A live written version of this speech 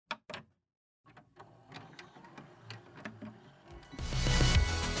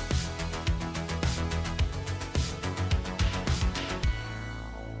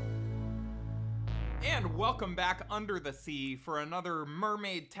And welcome back under the sea for another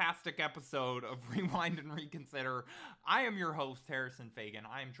mermaid-tastic episode of Rewind and Reconsider. I am your host, Harrison Fagan.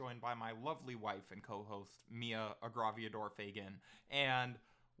 I am joined by my lovely wife and co-host, Mia Agraviador Fagan. And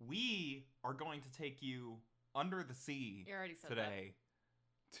we are going to take you under the sea today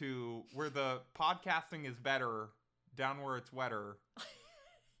to where the podcasting is better, down where it's wetter,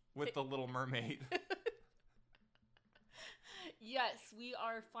 with the Little Mermaid. Yes, we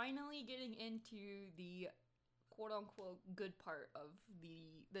are finally getting into the quote-unquote good part of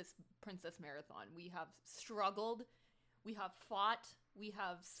this Princess Marathon. We have struggled, we have fought, we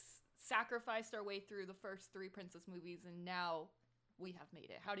have sacrificed our way through the first 3 princess movies, and now we have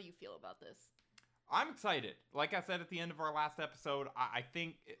made it. How do you feel about this? I'm excited. Like I said at the end of our last episode, I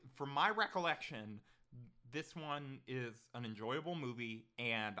think, from my recollection, this one is an enjoyable movie,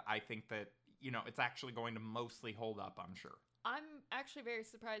 and I think that, it's actually going to mostly hold up, I'm sure. I'm actually very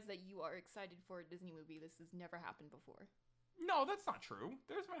surprised that you are excited for a Disney movie. This has never happened before. No, that's not true.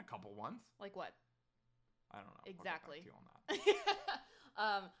 There's been a couple ones. Like what? I don't know. Exactly. I'll get back to you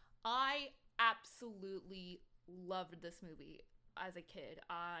on that. I absolutely loved this movie as a kid.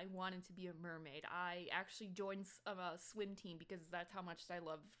 I wanted to be a mermaid. I actually joined a swim team because that's how much I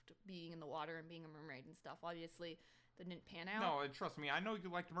loved being in the water and being a mermaid and stuff. Obviously, that didn't pan out. No, trust me. I know you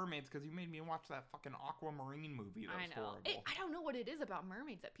liked mermaids because you made me watch that fucking Aquamarine movie. That was horrible. I don't know what it is about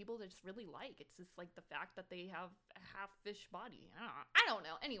mermaids that people just really like. It's just like the fact that they have a half fish body. I don't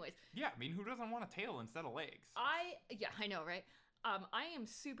know. Anyways. Yeah, I mean, who doesn't want a tail instead of legs? I know, right? I am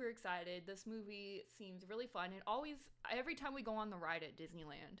super excited. This movie seems really fun. And every time we go on the ride at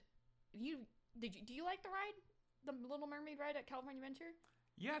Disneyland, do you like the ride? The Little Mermaid ride at California Adventure?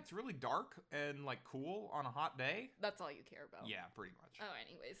 Yeah, it's really dark and, cool on a hot day. That's all you care about. Yeah, pretty much. Oh,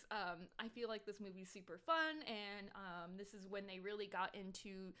 anyways, I feel like this movie's super fun, and this is when they really got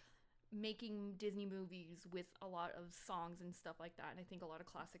into making Disney movies with a lot of songs and stuff like that, and I think a lot of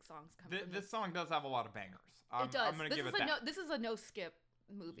classic songs come from this song does have a lot of bangers. It does. I'm going to give it that. This is a no-skip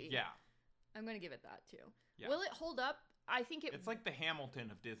movie. Yeah. I'm going to give it that, too. Yeah. Will it hold up? I think it's like the Hamilton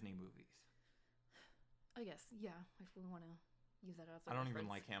of Disney movies. I guess, yeah, if we want to use that as a I don't reference. even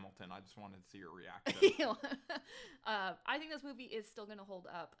like Hamilton. I just wanted to see your reaction. I think this movie is still going to hold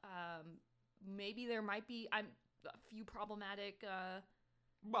up. Maybe there might be a few problematic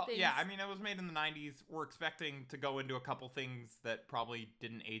things. Yeah, I mean, it was made in the 90s. We're expecting to go into a couple things that probably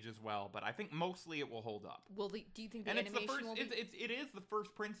didn't age as well, but I think mostly it will hold up. Do you think the and animation will be... it is the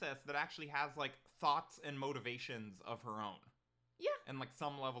first princess that actually has, thoughts and motivations of her own. Yeah. And,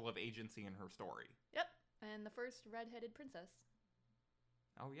 some level of agency in her story. Yep. And the first redheaded princess.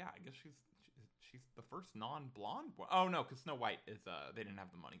 Oh yeah, I guess she's the first non-blonde one. Oh no, because Snow White is they didn't have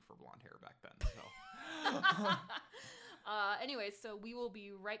the money for blonde hair back then. So. Anyways, so we will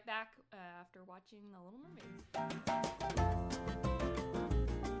be right back after watching The Little Mermaid.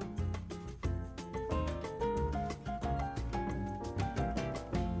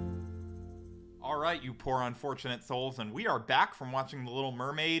 All right, you poor unfortunate souls, and we are back from watching The Little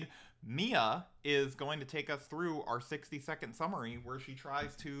Mermaid. Mia is going to take us through our 60-second summary where she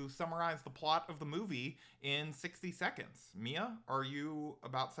tries to summarize the plot of the movie in 60 seconds. Mia, are you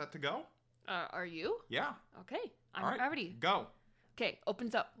about set to go? Are you? Yeah. Okay, I'm All right, ready. Go. Okay,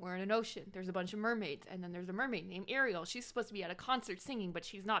 opens up. We're in an ocean. There's a bunch of mermaids, and then there's a mermaid named Ariel. She's supposed to be at a concert singing, but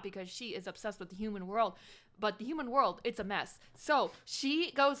she's not because she is obsessed with the human world. But the human world, it's a mess. So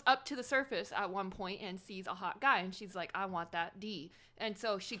she goes up to the surface at one point and sees a hot guy, and she's like, I want that D. And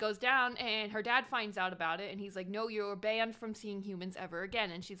so she goes down, and her dad finds out about it, and he's like, no, you're banned from seeing humans ever again.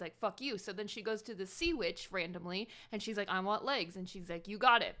 And she's like, fuck you. So then she goes to the sea witch randomly, and she's like, I want legs. And she's like, you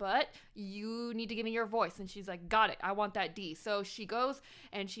got it, but you need to give me your voice. And she's like, got it, I want that D. So she goes,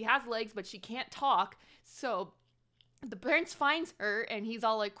 and she has legs, but she can't talk. So the prince finds her, and he's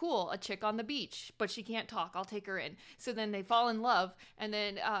all like, cool, a chick on the beach, but she can't talk, I'll take her in. So then they fall in love, and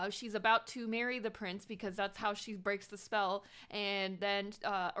then she's about to marry the prince because that's how she breaks the spell. And then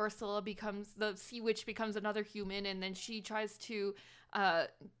Ursula the sea witch becomes another human, and then she tries to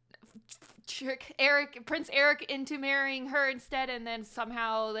trick Prince Eric into marrying her instead, and then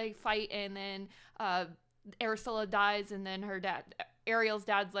somehow they fight, and then Ursula dies, and then Ariel's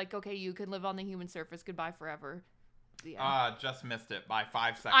dad's like, okay, you can live on the human surface, goodbye forever. Just missed it by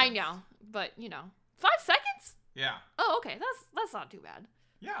 5 seconds. I know, but 5 seconds? Yeah. Oh, okay, that's not too bad.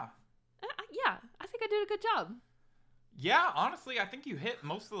 Yeah. Yeah, I think I did a good job. Yeah, honestly, I think you hit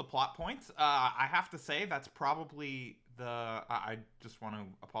most of the plot points. I have to say that's probably I just want to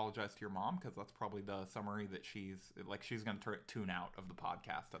apologize to your mom because that's probably the summary that she's going to tune out of the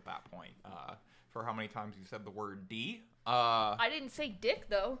podcast at that point. For how many times you said the word D. I didn't say dick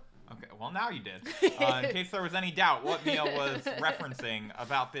though. Okay, well, now you did. In case there was any doubt what Mia was referencing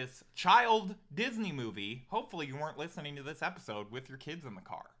about this child Disney movie, hopefully you weren't listening to this episode with your kids in the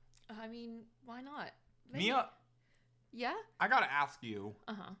car. I mean, why not? Maybe. Mia, Yeah? I gotta ask you,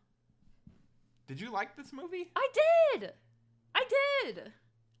 Uh-huh. did you like this movie? I did!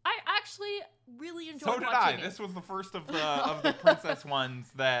 I actually really enjoyed So did watching I. it. This was the first of the princess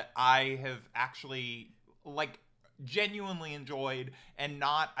ones that I have actually, like, genuinely enjoyed, and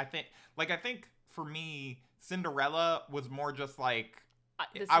not, I think for me, Cinderella was more just like,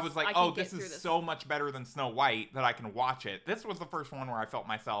 I was like, oh, this is so much better than Snow White that I can watch it. This was the first one where I felt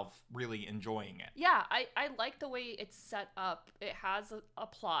myself really enjoying it. Yeah, I like the way it's set up. It has a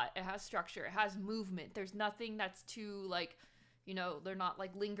plot, it has structure, it has movement. There's nothing that's too, like, you know, they're not,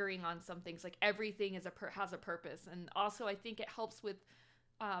 like, lingering on some things. Like, everything has a purpose. And also, I think it helps with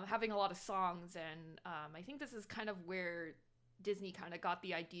having a lot of songs. And I think this is kind of where Disney kind of got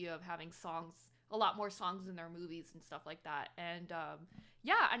the idea of having songs, a lot more songs in their movies and stuff like that. And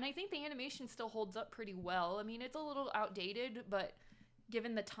yeah, and I think the animation still holds up pretty well. I mean, it's a little outdated, but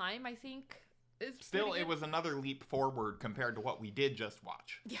given the time, I think it's still, it was another leap forward compared to what we did just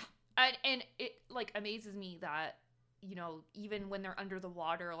watch. Yeah, and it, like, amazes me that, you know, even when they're under the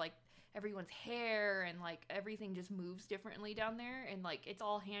water, like, everyone's hair and, like, everything just moves differently down there, and, like, it's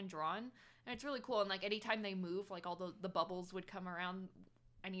all hand drawn, and it's really cool. And, like, anytime they move, like, all the bubbles would come around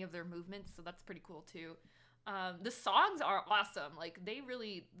any of their movements, so that's pretty cool too. The songs are awesome. Like, they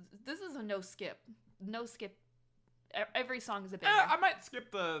really, this is a no skip. Every song is a banger. I might skip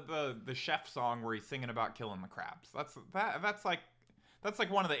the chef song where he's singing about killing the crabs. That's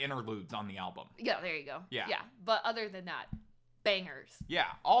like one of the interludes on the album. Yeah, there you go. Yeah. But other than that, bangers. Yeah,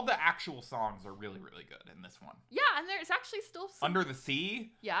 all the actual songs are really, really good in this one. Yeah, and there's actually still some... Under the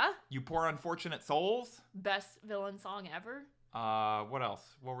Sea. Yeah. You Poor Unfortunate Souls. Best villain song ever. What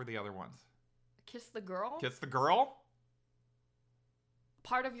else? What were the other ones? Kiss the Girl. Kiss the Girl.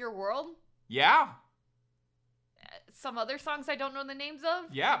 Part of Your World. Yeah. Some other songs I don't know the names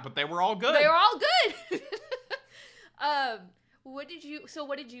of. Yeah, but they were all good. They were all good. What did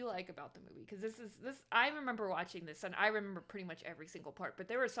you like about the movie? Because this I remember watching this, and I remember pretty much every single part, but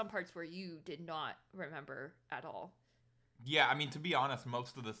there were some parts where you did not remember at all. Yeah, I mean, to be honest,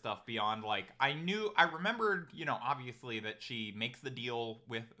 most of the stuff beyond, like, I remembered, you know, obviously that she makes the deal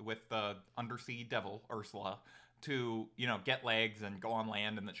with the undersea devil, Ursula, to, you know, get legs and go on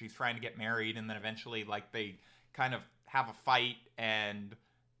land, and that she's trying to get married, and then eventually, like, they kind of have a fight, and,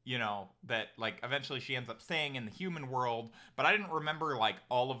 you know, that, like, eventually she ends up staying in the human world, but I didn't remember, like,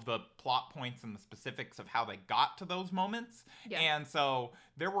 all of the plot points and the specifics of how they got to those moments. Yeah. And so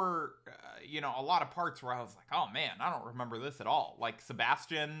there were, you know, a lot of parts where I was like, oh man, I don't remember this at all. Like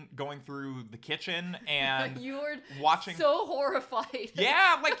Sebastian going through the kitchen and you were watching, so horrified.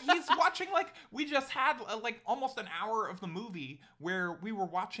 Yeah, like he's watching, like, we just had like almost an hour of the movie where we were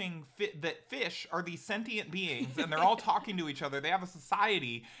watching that fish are these sentient beings and they're all talking to each other. They have a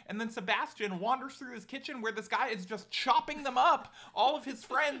society. And then Sebastian wanders through his kitchen where this guy is just chopping them up, all of his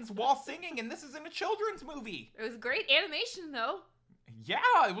friends, while singing, and this is in a children's movie. It was great animation, though. Yeah,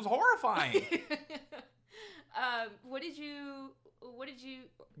 it was horrifying. What did you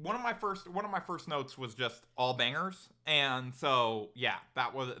One of my first notes was just all bangers, and so yeah,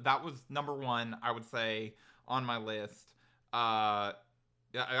 that was number one, I would say, on my list. I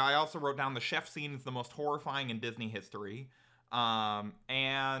also wrote down the chef scene is the most horrifying in Disney history.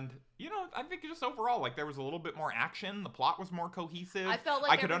 And, you know, I think just overall, like, there was a little bit more action. The plot was more cohesive. I felt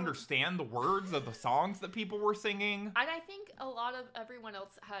like I could understand the words of the songs that people were singing. And I think a lot of everyone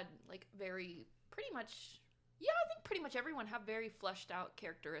else had, like, pretty much everyone had very fleshed out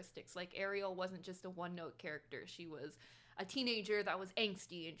characteristics. Like, Ariel wasn't just a one-note character. She was a teenager that was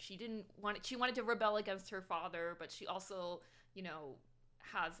angsty, and she wanted to rebel against her father, but she also, you know,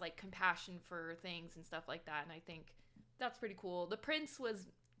 has, like, compassion for things and stuff like that. And I think that's pretty cool. The prince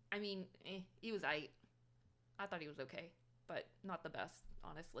was, I mean, he was I thought he was okay, but not the best,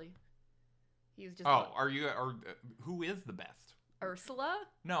 honestly. He was just. Who is the best? Ursula?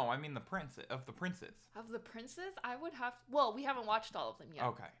 No, I mean the princes. Of the princes, I would have. Well, we haven't watched all of them yet.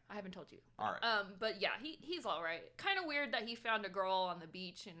 Okay. I haven't told you. All right. But yeah, he's all right. Kind of weird that he found a girl on the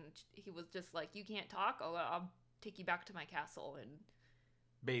beach and he was just like, "You can't talk. Oh, I'll take you back to my castle and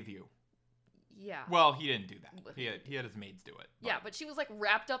bathe you." Yeah. Well, he didn't do that. He had his maids do it. Yeah, but she was like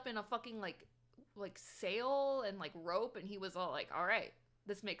wrapped up in a fucking like sail and like rope, and he was all like, "All right,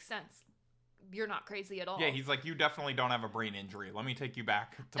 this makes sense. You're not crazy at all." Yeah, he's like, "You definitely don't have a brain injury. Let me take you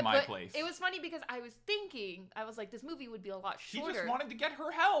back to my place." It was funny because I was like, this movie would be a lot shorter. He just wanted to get her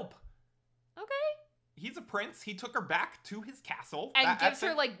help. Okay. he's a prince. He took her back to his castle. And gives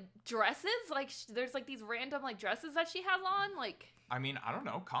her, like, dresses? Like, there's, like, these random, like, dresses that she has on? Like... I mean, I don't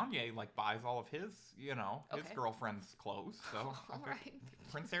know. Kanye, like, buys all of his, his girlfriend's clothes. So All right.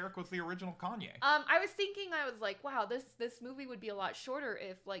 Prince Eric was the original Kanye. I was thinking, I was like, wow, this movie would be a lot shorter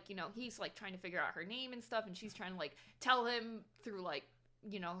if, like, he's, like, trying to figure out her name and stuff, and she's trying to, like, tell him through, like,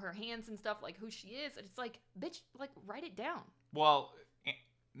 her hands and stuff, like, who she is. And it's like, bitch, like, write it down. Well,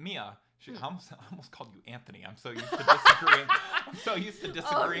 Mia... I almost called you Anthony. I'm so used to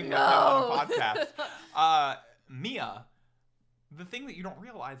disagreeing. With him on a podcast. Mia, the thing that you don't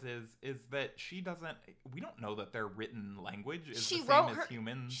realize is that we don't know that their written language is the same as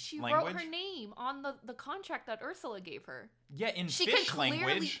human language. She wrote her name on the contract that Ursula gave her. Yeah, in fish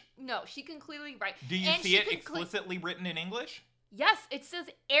language. No, she can clearly write. Do you see it explicitly written in English? Yes, it says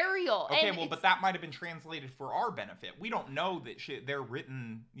Ariel. Okay, but that might have been translated for our benefit. We don't know that their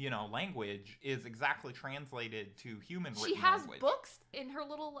written, language is exactly translated to human written language. She has books in her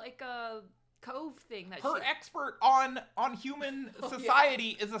little, like, cove thing that her expert on human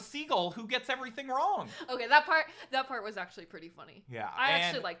society is a seagull who gets everything wrong. Okay, that part was actually pretty funny. Yeah. I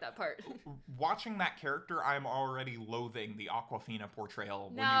actually like that part. Watching that character, I'm already loathing the Awkwafina portrayal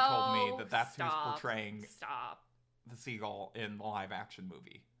when you told me that's who's portraying the seagull in the live action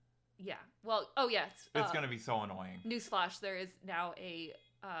movie. Yeah. Well, oh yes. It's going to be so annoying. Newsflash, there is now a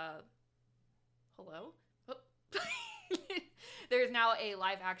hello? Oh. There is now a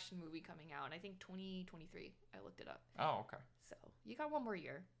live action movie coming out, and I think 2023. I looked it up. Oh, okay. So, you got one more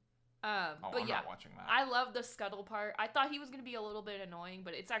year. But I'm yeah, not watching that. I love the Scuttle part. I thought he was going to be a little bit annoying,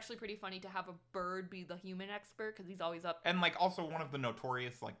 but it's actually pretty funny to have a bird be the human expert because he's always up. And, like, also one of the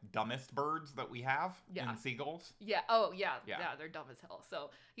notorious, like, dumbest birds that we have in seagulls. Yeah. Oh, yeah. Yeah, they're dumb as hell.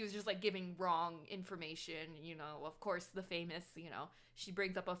 So he was just, like, giving wrong information. Of course, the famous, she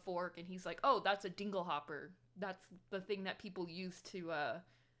brings up a fork and he's like, oh, that's a dinglehopper. That's the thing that people use to,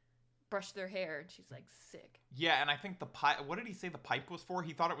 brush their hair, and she's like, sick. Yeah, and I think the pipe, what did he say the pipe was for?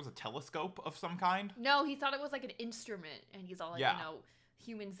 He thought it was a telescope of some kind? No, he thought it was like an instrument, and he's all like,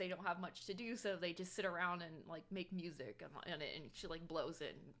 humans, they don't have much to do, so they just sit around and, like, make music on it, and she, like, blows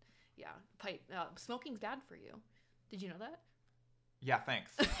it, and, pipe. Smoking's bad for you. Did you know that? Yeah,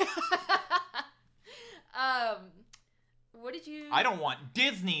 thanks. What did you... I don't want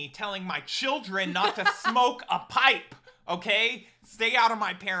Disney telling my children not to smoke a pipe, okay? Stay out of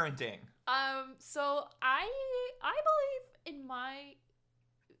my parenting. So I believe, in my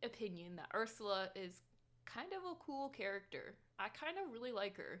opinion, that Ursula is kind of a cool character. I kind of really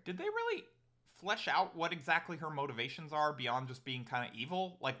like her. Did they really flesh out what exactly her motivations are beyond just being kind of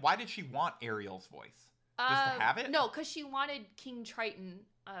evil? Like, why did she want Ariel's voice? Just to have it? No, because she wanted King Triton,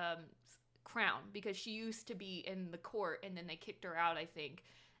 crown, because she used to be in the court and then they kicked her out, I think,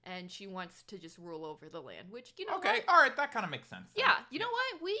 and she wants to just rule over the land, which, okay, all right, that kind of makes sense then. Yeah, you know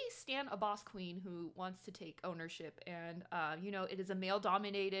what, we stand a boss queen who wants to take ownership, and it is a male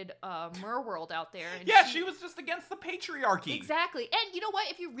dominated mer world out there, and she was just against the patriarchy. Exactly. And you know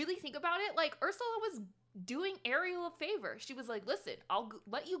what, if you really think about it, like, Ursula was doing Ariel a favor. She was like, listen, I'll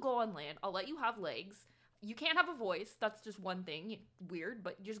let you go on land, I'll let you have legs. You can't have a voice. That's just one thing. Weird,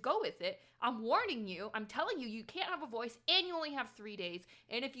 but just go with it. I'm warning you. I'm telling you, you can't have a voice, and you only have 3 days.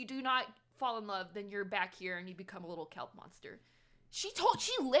 And if you do not fall in love, then you're back here and you become a little kelp monster. She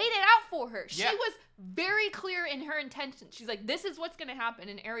laid it out for her. Yeah. She was very clear in her intentions. She's like, this is what's going to happen.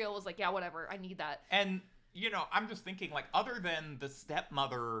 And Ariel was like, yeah, whatever. I need that. And, I'm just thinking, like, other than the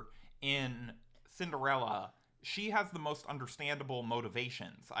stepmother in Cinderella, she has the most understandable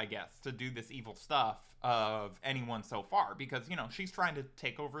motivations, I guess, to do this evil stuff of anyone so far. Because, she's trying to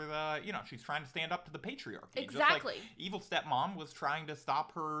take over she's trying to stand up to the patriarchy. Exactly. Just like evil stepmom was trying to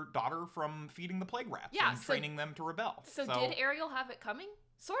stop her daughter from feeding the plague rats and training them to rebel. So did Ariel have it coming?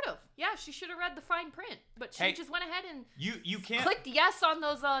 Sort of. Yeah, she should have read the fine print, but she just went ahead and you can't clicked yes on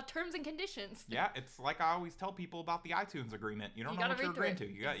those terms and conditions. Yeah, it's like I always tell people about the iTunes agreement. You don't know what you're agreeing to.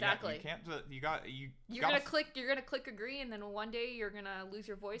 Exactly. You're gonna click agree, and then one day you're gonna lose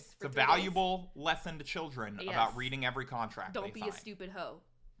your voice. It's a valuable lesson to children about reading every contract. Don't be a stupid hoe,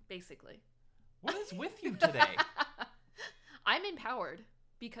 basically. What is with you today? I'm empowered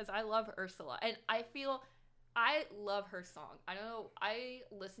because I love Ursula, and I love her song. I don't know. I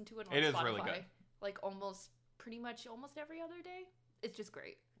listen to it on Spotify. It is really good. Like almost every other day. It's just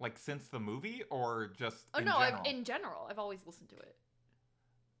great. Like since the movie or just in general? general? In general. I've always listened to it.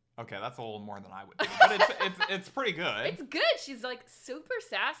 Okay, that's a little more than I would do. But it's pretty good. It's good. She's like super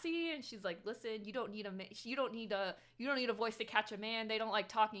sassy and she's like, "Listen, you don't need a voice to catch a man. They don't like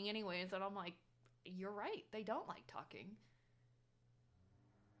talking anyways." And I'm like, "You're right. They don't like talking."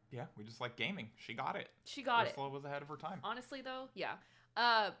 Yeah, we just like gaming. She got it. She got Ursula was ahead of her time. Honestly, though, yeah.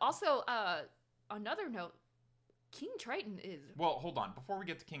 Also, another note, King Triton is... Well, hold on. Before we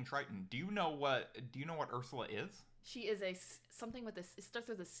get to King Triton, do you know what Ursula is? She is something with this. It starts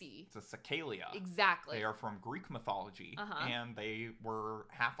with a C. It's a Cicalia. Exactly. They are from Greek mythology, and they were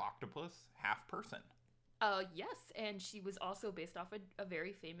half octopus, half person. Yes, and she was also based off a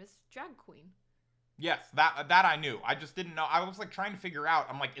very famous drag queen. Yes, that I knew. I just didn't know. I was like trying to figure out.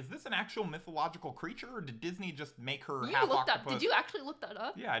 I'm like, is this an actual mythological creature, or did Disney just make her half octopus? Did you actually look that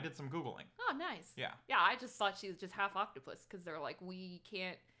up? Yeah, I did some Googling. Oh, nice. Yeah. Yeah, I just thought she was just half octopus because they're like, we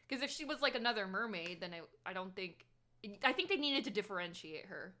can't. Because if she was like another mermaid, then I don't think. I think they needed to differentiate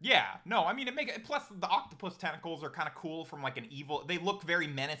her. Yeah, no, I mean, plus the octopus tentacles are kind of cool from like an evil, they look very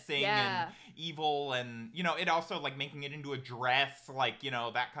menacing and evil, and, you know, it also like making it into a dress, like, you know,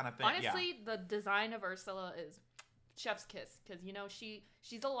 that kind of thing. Honestly, the design of Ursula is chef's kiss, because, you know,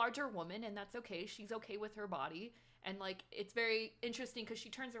 she's a larger woman, and that's okay. She's okay with her body. And, like, it's very interesting because she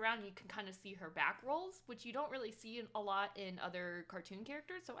turns around and you can kind of see her back rolls, which you don't really see a lot in other cartoon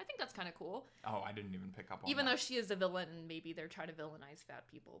characters. So I think that's kind of cool. Oh, I didn't even pick up on Even that. though she is a villain and maybe they're trying to villainize fat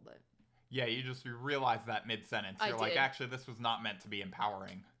people, but... Yeah, you realize that mid-sentence. You're like, actually, this was not meant to be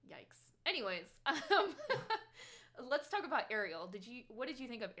empowering. Yikes. Anyways, let's talk about Ariel. What did you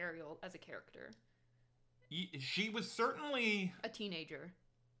think of Ariel as a character? She was certainly... a teenager.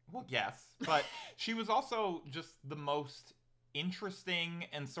 Well, yes, but she was also just the most interesting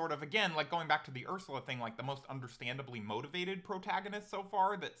and sort of, again, like going back to the Ursula thing, like the most understandably motivated protagonist so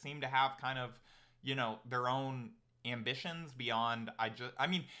far that seemed to have kind of, you know, their own ambitions beyond, I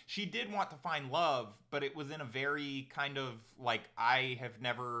mean, she did want to find love, but it was in a very kind of, like, I have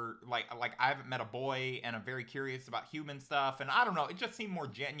never, like I haven't met a boy and I'm very curious about human stuff, and I don't know, it just seemed more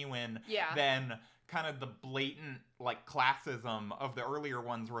genuine than kind of the blatant, like, classism of the earlier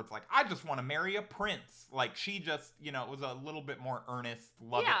ones where it's like, I just want to marry a prince. Like, she just, you know, it was a little bit more earnest,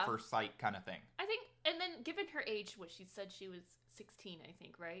 love at first sight kind of thing. I think, and then given her age, what she said she was 16, I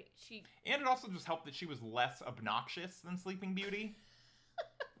think, right? And it also just helped that she was less obnoxious than Sleeping Beauty.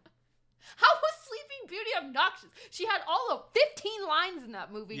 How was Sleeping Beauty obnoxious? She had all of 15 lines in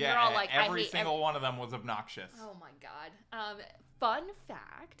that movie. Yeah, you're all like, every single one of them was obnoxious. Oh my god. Fun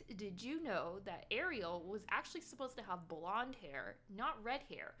fact, did you know that Ariel was actually supposed to have blonde hair, not red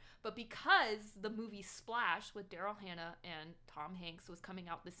hair, but because the movie Splash with Daryl Hannah and Tom Hanks was coming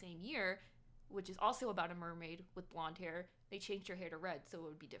out the same year, which is also about a mermaid with blonde hair, they changed her hair to red so it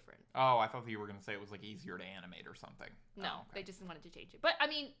would be different. Oh, I thought that you were going to say it was like easier to animate or something. No, they just wanted to change it. But I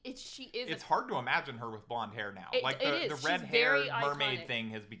mean, it's hard to imagine her with blonde hair now. The red hair mermaid thing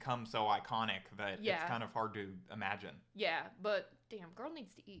has become so iconic that it's kind of hard to imagine. Yeah, but damn, girl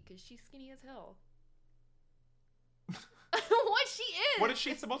needs to eat because she's skinny as hell. What she is? What is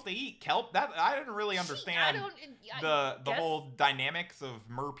she supposed to eat? Kelp? That I didn't really understand. The whole dynamics of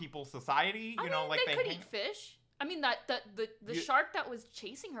mer people society. You know, like they could eat fish. I mean, the shark that was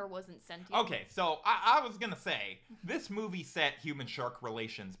chasing her wasn't sentient. Okay, so I was gonna say this movie set human-shark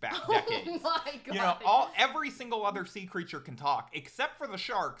relations back decades. Oh my god! You know, every single other sea creature can talk, except for the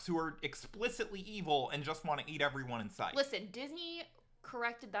sharks, who are explicitly evil and just want to eat everyone in sight. Listen, Disney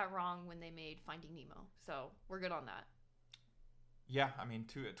corrected that wrong when they made Finding Nemo, so we're good on that. Yeah, I mean,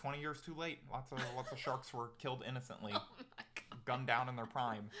 20 years too late. Lots of sharks were killed innocently, oh my god, gunned down in their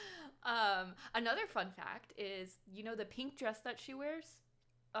prime. Another fun fact is, you know the pink dress that she wears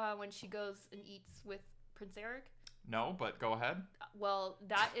when she goes and eats with Prince Eric? No, but go ahead. Well,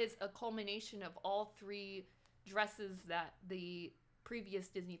 that is a culmination of all 3 dresses that the previous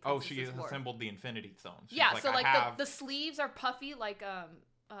Disney princesses wore. Assembled the Infinity Stones. Yeah, so like the sleeves are puffy like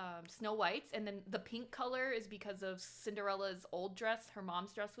Snow White's, and then the pink color is because of Cinderella's old dress. Her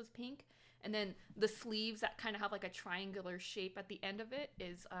mom's dress was pink. And then the sleeves that kind of have like a triangular shape at the end of it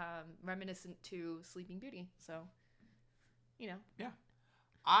is reminiscent to Sleeping Beauty. So, you know. Yeah.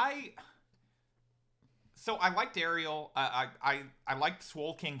 I liked Ariel. I liked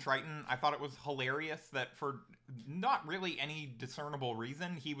Swole King Triton. I thought it was hilarious that for not really any discernible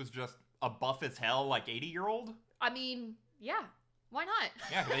reason, he was just a buff as hell, like 80-year-old. I mean, yeah. Why not?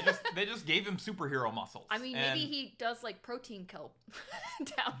 Yeah, they just gave him superhero muscles. I mean, maybe he does like protein kelp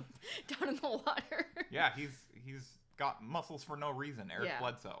down in the water. Yeah, he's got muscles for no reason. Eric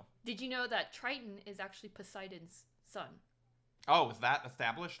Bledsoe. Did you know that Triton is actually Poseidon's son? Oh, is that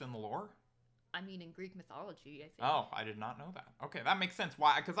established in the lore? I mean, in Greek mythology, I think. Oh, I did not know that. Okay, that makes sense.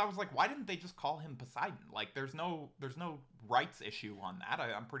 Why? Because I was like, why didn't they just call him Poseidon? Like, there's no rights issue on that.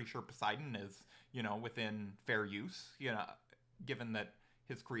 I'm pretty sure Poseidon is, you know, within fair use. You know, given that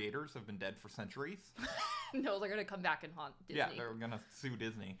his creators have been dead for centuries. No, they're gonna come back and haunt Disney. Yeah, they're gonna sue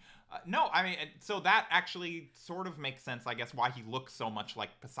Disney. No, I mean, so that actually sort of makes sense, I guess, why he looks so much like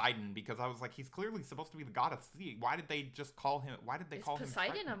Poseidon, because I was like, he's clearly supposed to be the god of sea. Why did they just call him? Why did they call him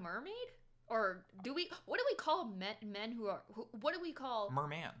Poseidon a mermaid? Or do we? What do we call men who are? What do we call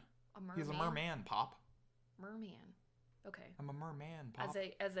merman? A merman. He's a merman, Pop. Merman. Okay. I'm a merman, Pop. As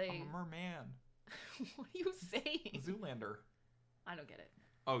a. I'm a merman. What are you saying? Zoolander. I don't get it.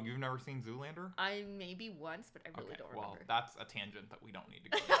 Oh, you've never seen Zoolander? I maybe once, but I really don't remember. Well, that's a tangent that we don't need to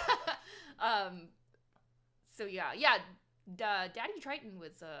go into. So yeah. Daddy Triton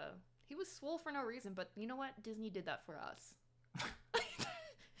was he was swole for no reason, but you know what? Disney did that for us.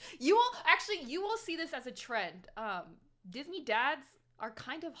 You will see this as a trend. Disney dads are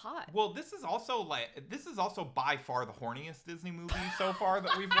kind of hot. Well, this is also by far the horniest Disney movie so far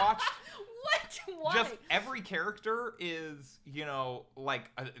that we've watched. What? Why? Just every character is, like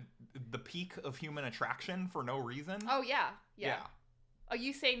the peak of human attraction for no reason. Oh yeah. Are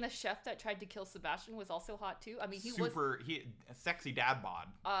you saying the chef that tried to kill Sebastian was also hot too? I mean, he was sexy dad bod.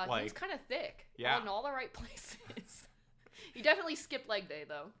 He was kind of thick. Yeah. In all the right places. He definitely skipped leg day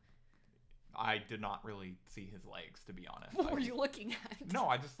though. I did not really see his legs, to be honest. What were you looking at? No,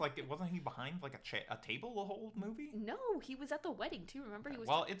 I just wasn't he behind like a table the whole movie? No, he was at the wedding too. Remember, he was.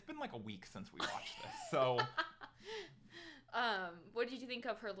 Well, it's been like a week since we watched this, so. What did you think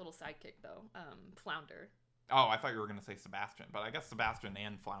of her little sidekick though, Flounder? Oh, I thought you were gonna say Sebastian, but I guess Sebastian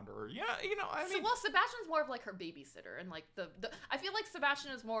and Flounder are, I mean. Well, Sebastian's more of like her babysitter, and like the I feel like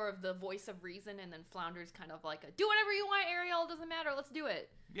Sebastian is more of the voice of reason, and then Flounder's kind of like a do whatever you want, Ariel, doesn't matter, let's do it.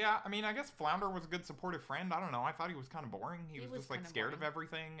 Yeah, I mean, I guess Flounder was a good supportive friend. I don't know. I thought he was kind of boring. He was just like scared of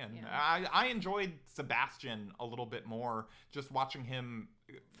everything, and yeah. I enjoyed Sebastian a little bit more, just watching him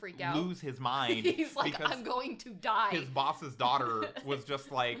freak out, lose his mind. He's like, I'm going to die. His boss's daughter was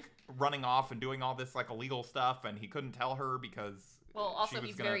just like running off and doing all this like illegal stuff, and he couldn't tell her because also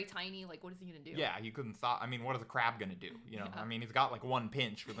he's very tiny. Like, what is he gonna do? Yeah, he couldn't stop. I mean, what is a crab gonna do? Yeah. I mean, he's got like one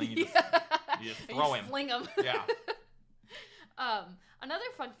pinch, but then you just you throw him, fling him. Yeah. Another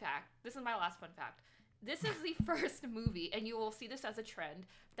fun fact. This is my last fun fact. This is the first movie, and you will see this as a trend,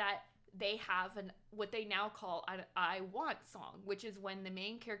 that they have what they now call an I Want song, which is when the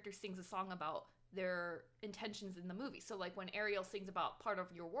main character sings a song about their intentions in the movie. So like when Ariel sings about part of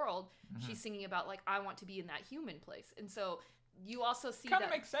your world, she's singing about like, I want to be in that human place. And so you also see kind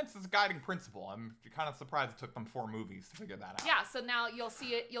of makes sense as a guiding principle. I'm kind of surprised it took them 4 movies to figure that out. Yeah, so now you'll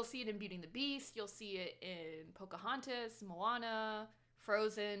see it in Beauty and the Beast, you'll see it in Pocahontas, Moana,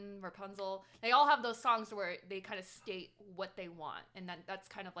 Frozen, Rapunzel. They all have those songs where they kind of state what they want, and that's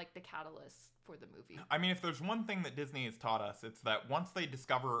kind of like the catalyst for the movie. I mean, if there's one thing that Disney has taught us, it's that once they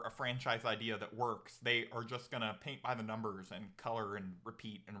discover a franchise idea that works, they are just gonna paint by the numbers and color and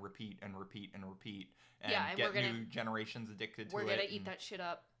repeat and repeat and repeat and repeat and get new generations addicted to it. We're gonna eat that shit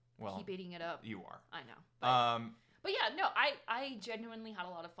up. Well, keep eating it up. You are. I know. But yeah, no, I genuinely had a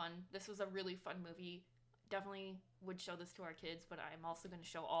lot of fun. This was a really fun movie. Definitely would show this to our kids, but I'm also going to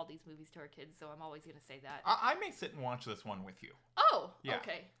show all these movies to our kids, so I'm always going to say that. I may sit and watch this one with you. Oh, yeah.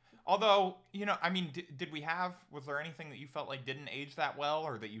 Okay. Although, I mean, was there anything that you felt like didn't age that well,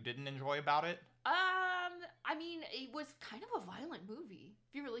 or that you didn't enjoy about it? I mean, it was kind of a violent movie,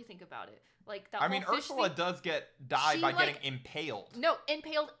 if you really think about it. Like that. I mean, Ursula does die by getting impaled. No,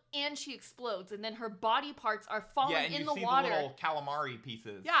 impaled, and she explodes, and then her body parts are falling in the water. Yeah, and you see the little calamari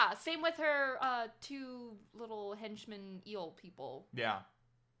pieces. Yeah, same with her 2 little henchman eel people. Yeah.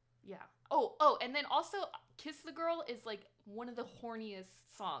 Yeah. Oh, and then also, Kiss the Girl is like one of the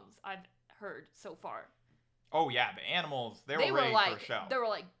horniest songs I've heard so far. Oh yeah, the Animals, they were ready for a show. They were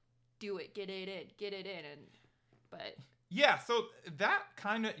like, do it, get it in, but... Yeah, so that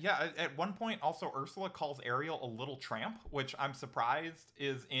kind of, at one point also Ursula calls Ariel a little tramp, which I'm surprised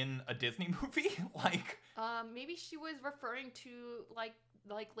is in a Disney movie. Like... maybe she was referring to, like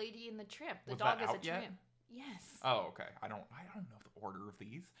Lady and the Tramp. The was dog that is out a yet? tramp. Yes. Oh, okay. I don't know the order of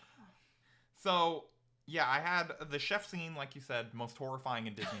these. So... Yeah, I had the chef scene, like you said, most horrifying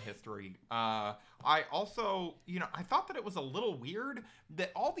in Disney history. I also, I thought that it was a little weird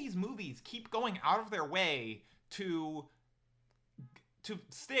that all these movies keep going out of their way to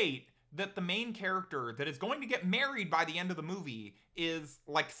state that the main character that is going to get married by the end of the movie is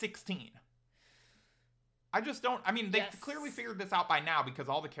like 16. I just don't, I mean, they've clearly figured this out by now because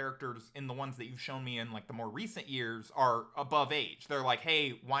all the characters in the ones that you've shown me in like the more recent years are above age. They're like,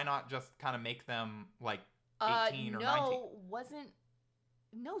 hey, why not just kind of make them like 18 or 19? No,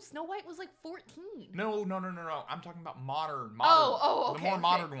 No, Snow White was like 14. No. I'm talking about modern. Okay. The more okay.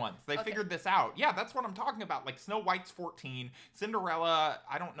 modern ones. They Okay. figured this out. Yeah, that's what I'm talking about. Like Snow White's 14. Cinderella,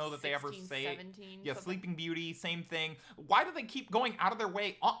 I don't know that 16, they ever say. 17, Yeah, something. Sleeping Beauty, same thing. Why do they keep going out of their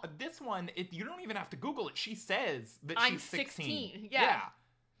way? This one, you don't even have to Google it. She says that I'm she's 16. Yeah.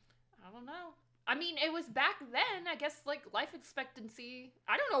 I don't know. I mean, it was back then. I guess like life expectancy.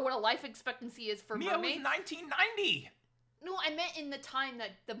 I don't know what a life expectancy is for Mia mermaids. was 1990. No, I meant in the time that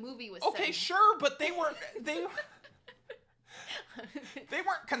the movie was Okay, set. sure, but they weren't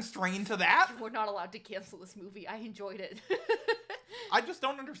constrained to that. We're not allowed to cancel this movie. I enjoyed it. I just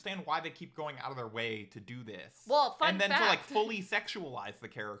don't understand why they keep going out of their way to do this. Well, fun and then fact. to like fully sexualize the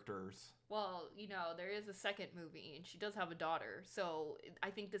characters. Well, you know, there is a second movie, and she does have a daughter. So I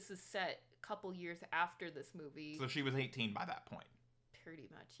think this is set a couple years after this movie. So she was 18 by that point. Pretty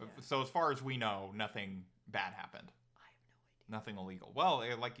much, yeah. So as far as we know, nothing bad happened. I have no idea. Nothing illegal. Well,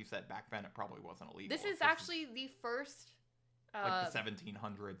 like you said, back then it probably wasn't illegal. This is actually the first... like the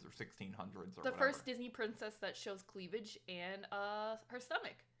 1700s or 1600s or the whatever. first Disney princess that shows cleavage and her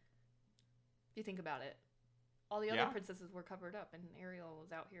stomach. If you think about it. All the other princesses were covered up, and Ariel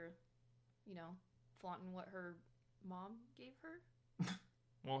was out here, you know, flaunting what her mom gave her.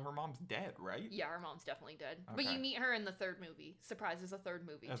 Well, her mom's dead, right? Yeah, her mom's definitely dead. Okay. But you meet her in the third movie. Surprise, there's a third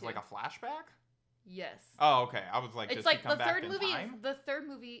movie, As too. like a flashback? Yes. Oh, okay. I was like, It's does like she come the back third in movie. time? The third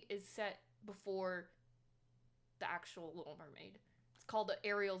movie is set before the actual Little Mermaid. It's called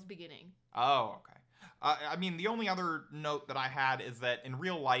Ariel's Beginning. Oh, okay. I mean, the only other note that I had is that in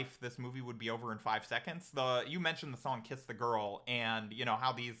real life, this movie would be over in 5 seconds. You mentioned the song "Kiss the Girl," and you know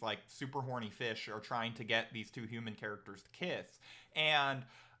how these like super horny fish are trying to get these two human characters to kiss, and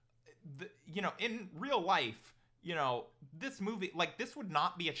you know, in real life, you know, this movie, like, this would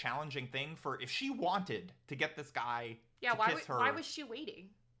not be a challenging thing for if she wanted to get this guy Yeah, to kiss her. why was she waiting?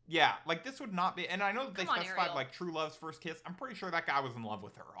 Yeah, like this would not be, and I know that they Come on, specified Ariel. like true love's first kiss. I'm pretty sure that guy was in love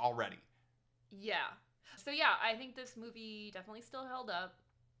with her already. Yeah. So yeah, I think this movie definitely still held up.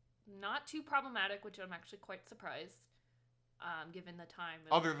 Not too problematic, which I'm actually quite surprised, given the time.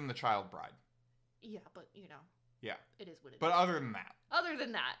 Other than the child bride. Yeah, but you know. Yeah. It is what it is. But other than that. Other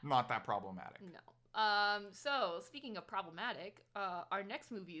than that. Not that problematic. No. So speaking of problematic, our next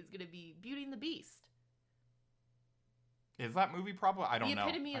movie is gonna be Beauty and the Beast. Is that movie I don't know. The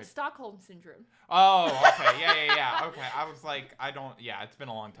epitome of Stockholm Syndrome. Oh, okay. Yeah. Okay. I was like, yeah, it's been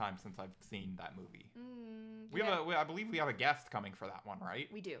a long time since I've seen that movie. I believe we have a guest coming for that one, right?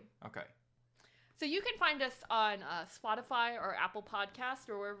 We do. Okay. So you can find us on Spotify or Apple Podcast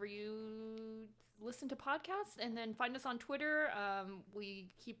or wherever you listen to podcasts, and then find us on Twitter. We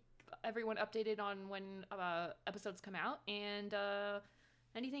keep everyone updated on when episodes come out. And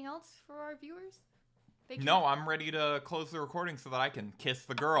anything else for our viewers? No, I'm ready to close the recording so that I can kiss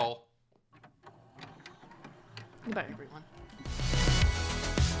the girl. Goodbye, everyone.